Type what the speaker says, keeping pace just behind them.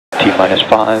T-minus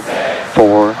 5,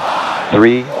 4,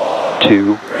 3,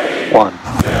 2, 1.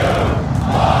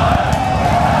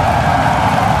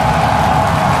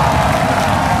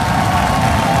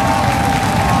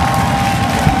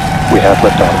 We have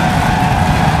liftoff.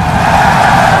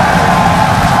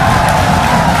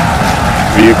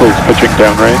 Vehicles pitching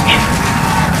downrange.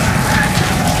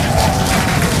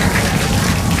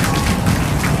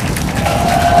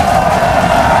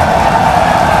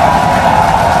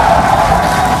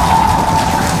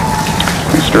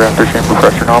 Booster after chamber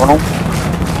pressure nominal.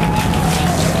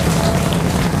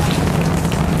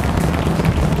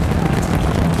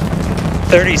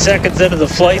 "30 seconds into the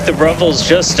flight, the rumble's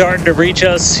just starting to reach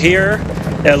us here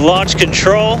at launch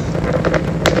control.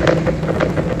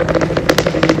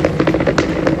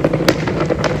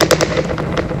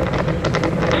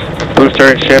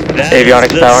 Booster ship,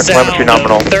 avionics power, telemetry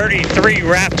nominal. 33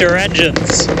 Raptor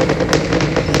engines.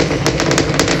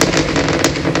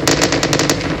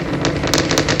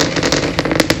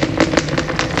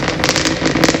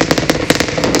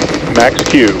 Max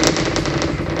Q.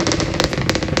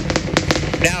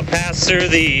 Now pass through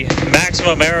the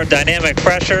maximum aerodynamic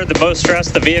pressure, the most stress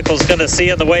the vehicle's going to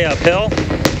see on the way uphill.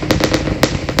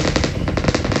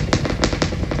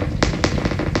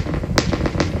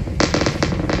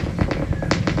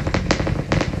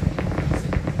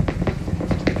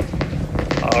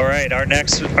 All right, our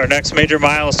next major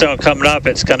milestone coming up,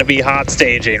 it's going to be hot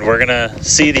staging. We're going to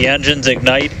see the engines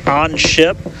ignite on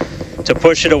ship to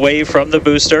push it away from the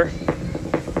booster.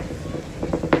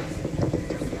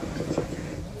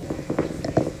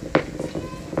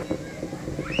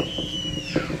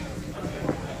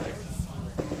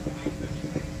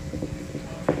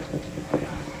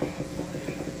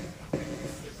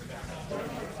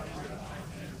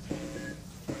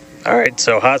 All right,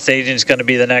 so hot staging is going to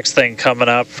be the next thing coming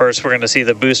up. First, we're going to see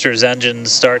the booster's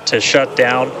engines start to shut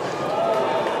down,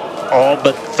 all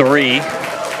but 3.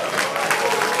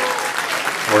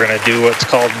 We're going to do what's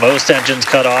called most engines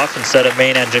cut off instead of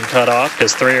main engine cut off,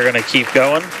 because 3 are going to keep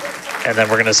going, and then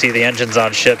we're going to see the engines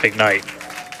on ship ignite.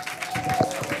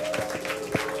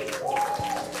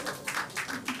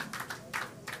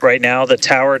 Right now, the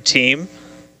tower team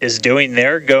is doing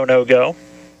their go, no go.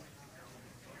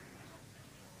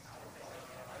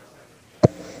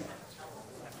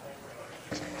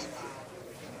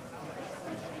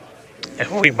 And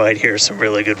we might hear some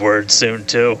really good words soon,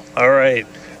 too. All right.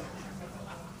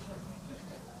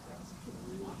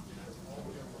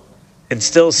 Can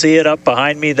still see it up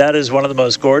behind me. That is one of the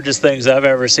most gorgeous things I've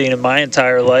ever seen in my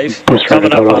entire life.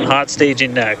 Coming up on hot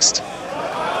staging next.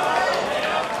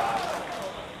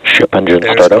 Ship engine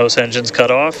There's startup. most engines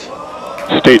cut off.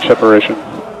 Stage separation.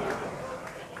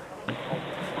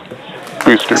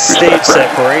 Booster Stage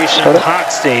separation.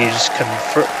 Hot stage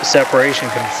separation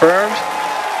confirmed.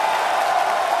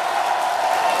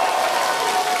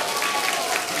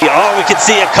 Oh, we can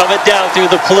see it coming down through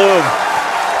the plume.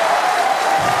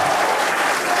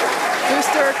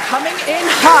 Booster coming in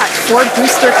hot for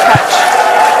booster catch.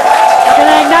 We're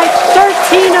going to ignite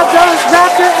 13 of those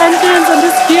Raptor engines, and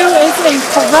this view is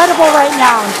incredible right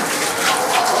now.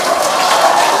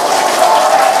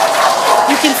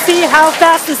 You can see how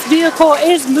fast this vehicle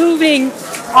is moving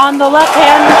on the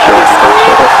left-hand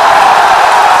screen.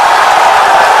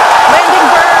 Landing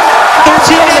burn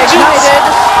 13 engines. ignited.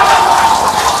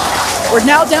 We're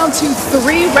now down to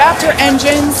 3 Raptor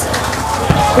engines.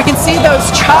 We can see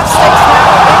those chopsticks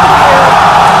now in the air.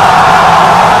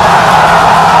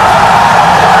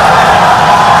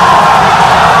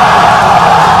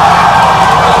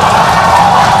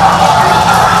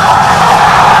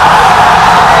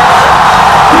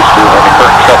 Booster having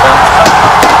burn shutdown.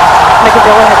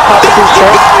 Merkabella has popped the booster.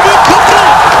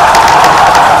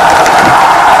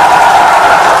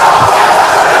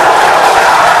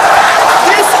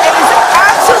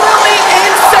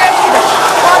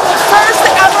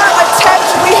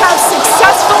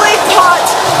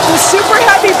 Super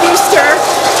Heavy booster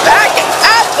back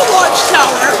at the launch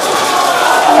tower.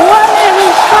 What an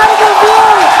incredible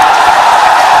view!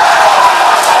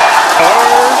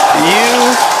 Are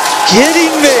you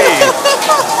kidding me?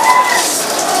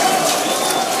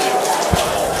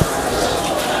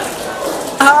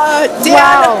 Dan,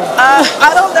 wow.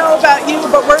 I don't know about you,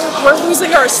 but we're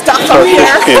losing our stuff up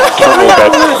here.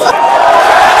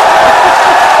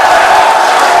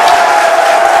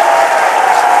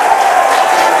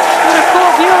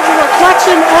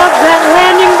 Reflection of that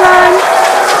landing burn.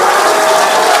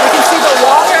 We can see the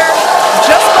water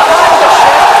just behind the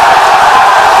ship.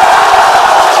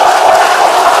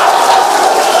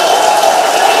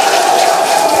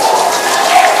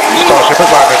 Starship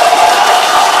is landing.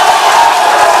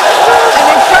 An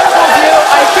incredible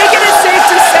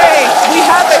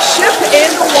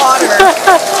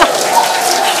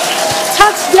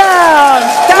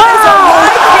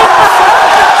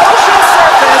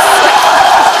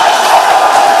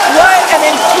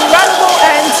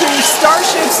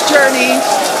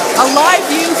live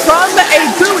view from a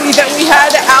buoy that we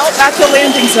had out at the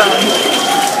landing zone.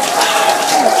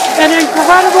 An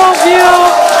incredible view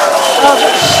of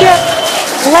ship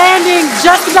landing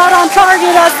just about on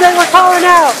target as they were calling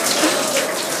out.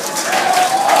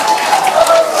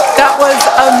 That was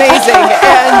amazing,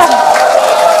 and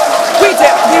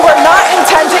we were not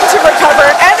intending to recover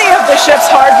any of the ship's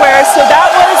hardware, so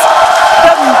that was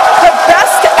the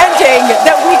best ending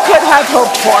that we could have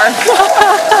hoped for.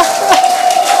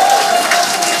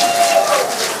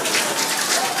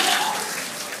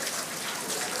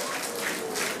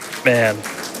 Man,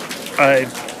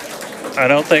 I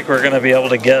don't think we're going to be able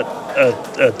to get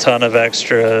a ton of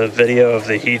extra video of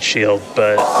the heat shield,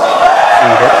 but he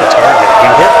hit the target. He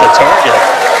hit the target.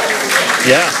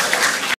 Yeah.